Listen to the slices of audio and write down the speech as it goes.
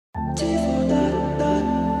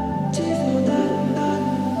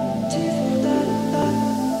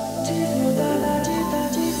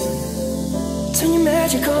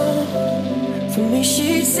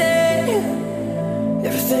say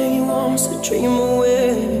everything he wants to dream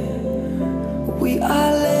away. We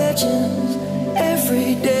are legends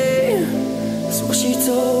every day. That's what she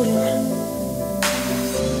told him.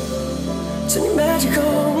 Turn your magic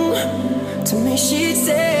on. To me she'd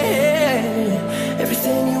say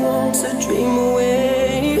everything he wants to dream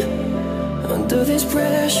away. Under this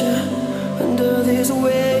pressure, under this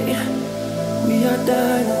weight, we are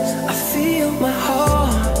diamonds. I feel my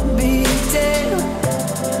heart beating.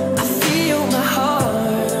 I feel my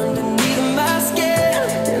heart underneath my skin,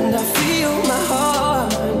 and I feel my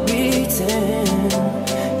heart beating.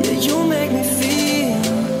 Yeah, you make me feel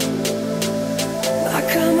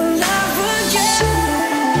like I'm alive again.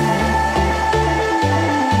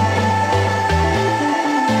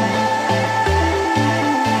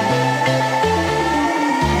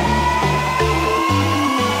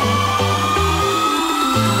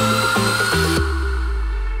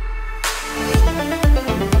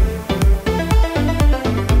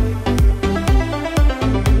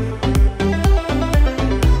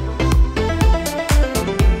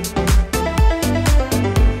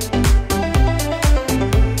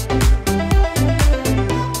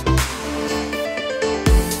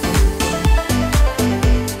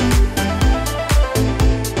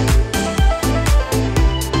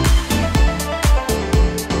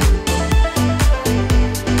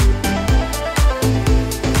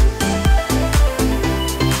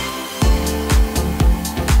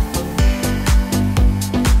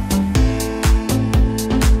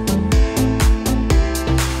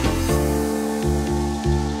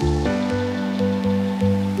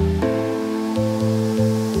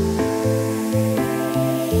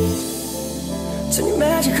 Turn your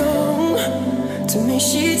magic on. To me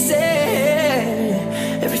she'd say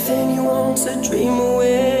everything you want to dream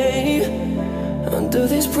away. Under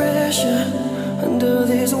this pressure, under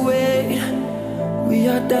this weight, we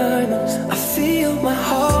are diamonds. I feel my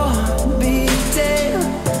heart